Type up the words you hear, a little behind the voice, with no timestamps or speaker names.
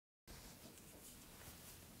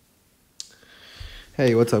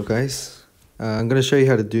Hey, what's up guys? I'm going to show you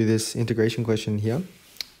how to do this integration question here.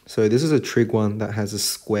 So this is a trig one that has a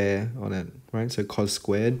square on it, right? So cos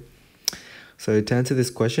squared. So to answer this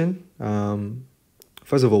question,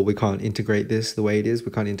 first of all, we can't integrate this the way it is. We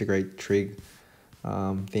can't integrate trig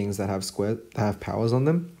things that have powers on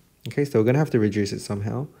them. Okay, so we're going to have to reduce it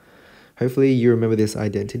somehow. Hopefully you remember this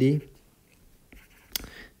identity,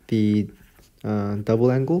 the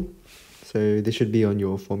double angle. So this should be on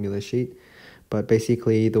your formula sheet. But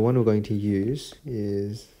basically, the one we're going to use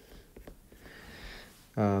is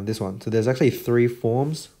this one. So there's actually three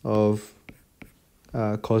forms of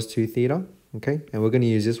cos 2 theta, okay? And we're going to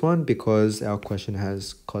use this one because our question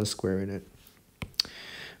has cos square in it.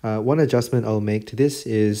 One adjustment I'll make to this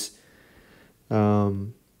is,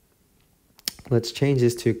 let's change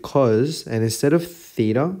this to cos, and instead of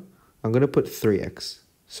theta, I'm going to put 3x.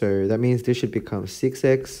 So that means this should become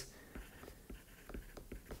 6x.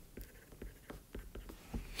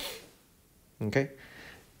 Okay,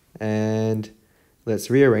 and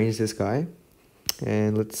let's rearrange this guy,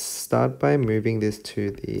 and let's start by moving this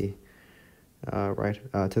to the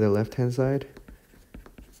to the left hand side.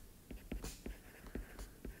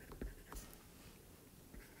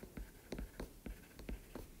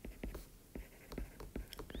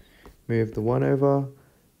 Move the 1 over,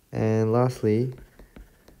 and lastly,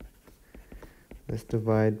 let's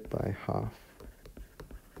divide by half.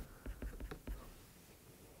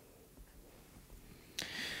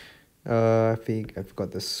 I think I forgot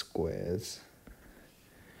the squares.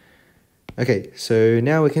 Okay, so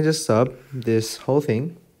now we can just sub this whole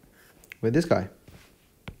thing with this guy.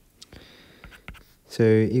 So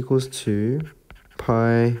equals to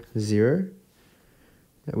pi 0.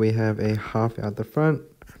 We have a half out the front.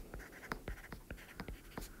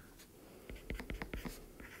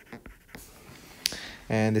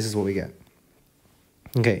 And this is what we get.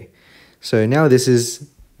 Okay, so now this is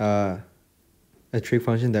a trig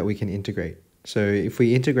function that we can integrate. So if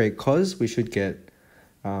we integrate cos, we should get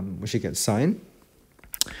sine.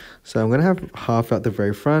 So I'm going to have half at the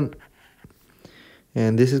very front,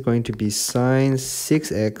 and this is going to be sine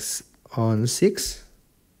 6x on 6,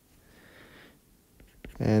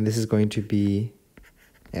 and this is going to be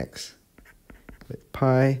x with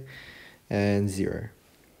pi and 0.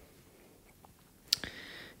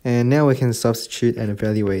 And now we can substitute and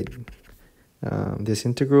evaluate this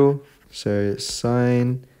integral. So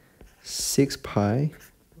sine 6 pi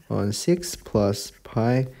on 6 plus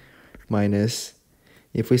pi minus,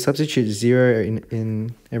 if we substitute 0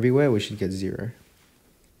 in everywhere, we should get 0.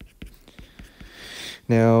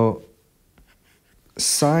 Now,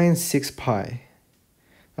 sine 6 pi,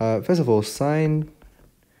 first of all, sine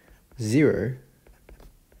 0,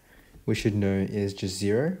 we should know is just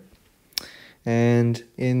 0. And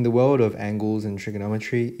in the world of angles and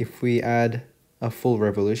trigonometry, if we add a full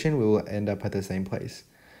revolution, we will end up at the same place.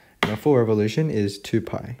 And a full revolution is 2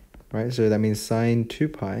 pi, right? So that means sine 2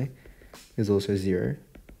 pi is also 0.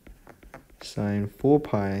 Sine 4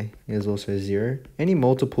 pi is also 0. Any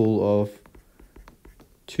multiple of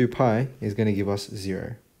 2 pi is going to give us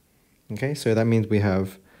 0. Okay, so that means we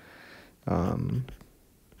have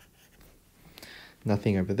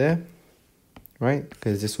nothing over there, right?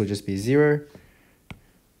 Because this will just be 0.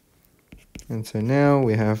 And so now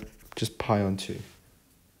we have just pi on 2.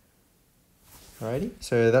 Alrighty,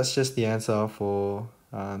 so that's just the answer for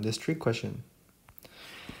this trig question.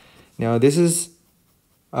 Now this is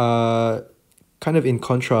kind of in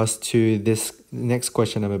contrast to this next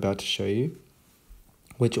question I'm about to show you,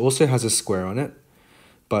 which also has a square on it,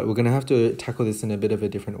 but we're going to have to tackle this in a bit of a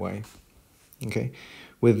different way. Okay,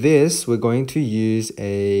 with this we're going to use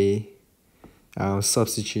a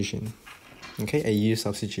substitution, okay, a u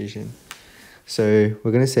substitution. So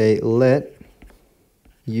we're going to say let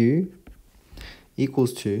u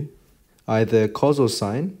equals to either cos or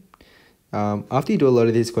sine. After you do a lot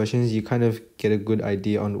of these questions, you kind of get a good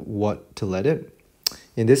idea on what to let it.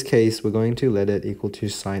 In this case, we're going to let it equal to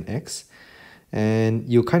sine x. And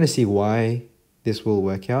you'll kind of see why this will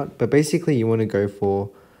work out. But basically, you want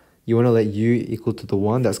to let u equal to the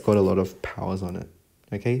one that's got a lot of powers on it.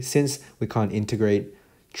 Okay, since we can't integrate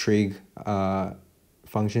trig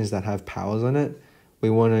functions that have powers on it, we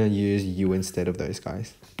want to use u instead of those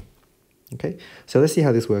guys. Okay, so let's see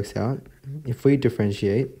how this works out. If you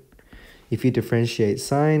differentiate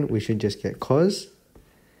sine, we should just get cos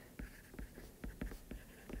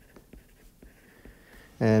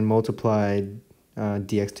and multiply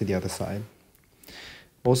dx to the other side.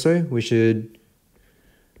 Also, we should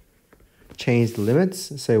change the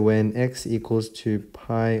limits. So when x equals to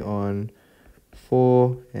pi on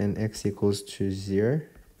 4 and x equals to 0,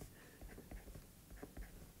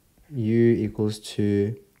 u equals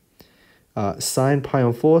to sine pi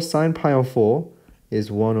on 4. Sine pi on 4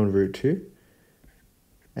 is 1 on root 2.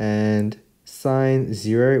 And sine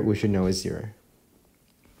 0, we should know is 0.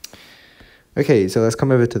 Okay, so let's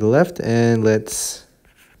come over to the left and let's...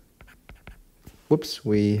 Whoops,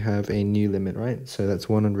 we have a new limit, right? So that's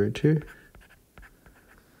 1 on root 2.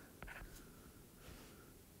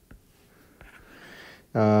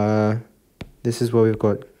 This is where we've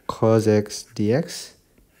got cos x dx,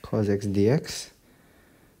 cos x dx.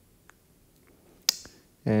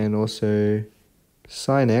 And also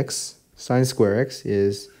sine x, sine square x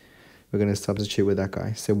is, we're going to substitute with that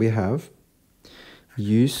guy. So we have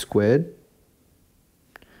u squared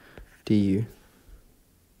du,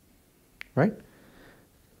 right?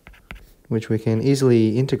 Which we can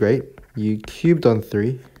easily integrate. U cubed on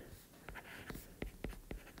 3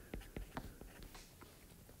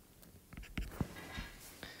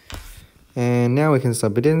 and now we can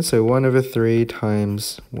sub it in. So 1 over 3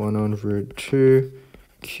 times 1 on root 2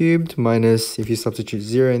 cubed minus, if you substitute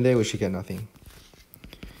 0 in there, we should get nothing.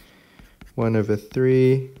 1 over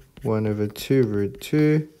 3, 1 over 2 root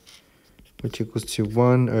 2, which equals to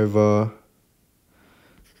 1 over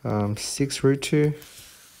 6 root 2.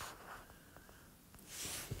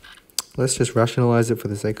 Let's just rationalize it for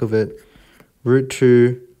the sake of it. Root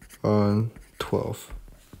 2 on 12.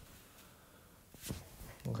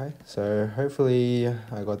 Okay, so hopefully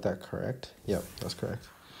I got that correct. Yep, that's correct.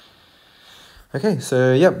 Okay,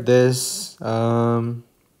 so yep, those are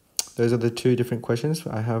the 2 different questions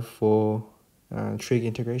I have for trig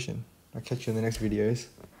integration. I'll catch you in the next videos.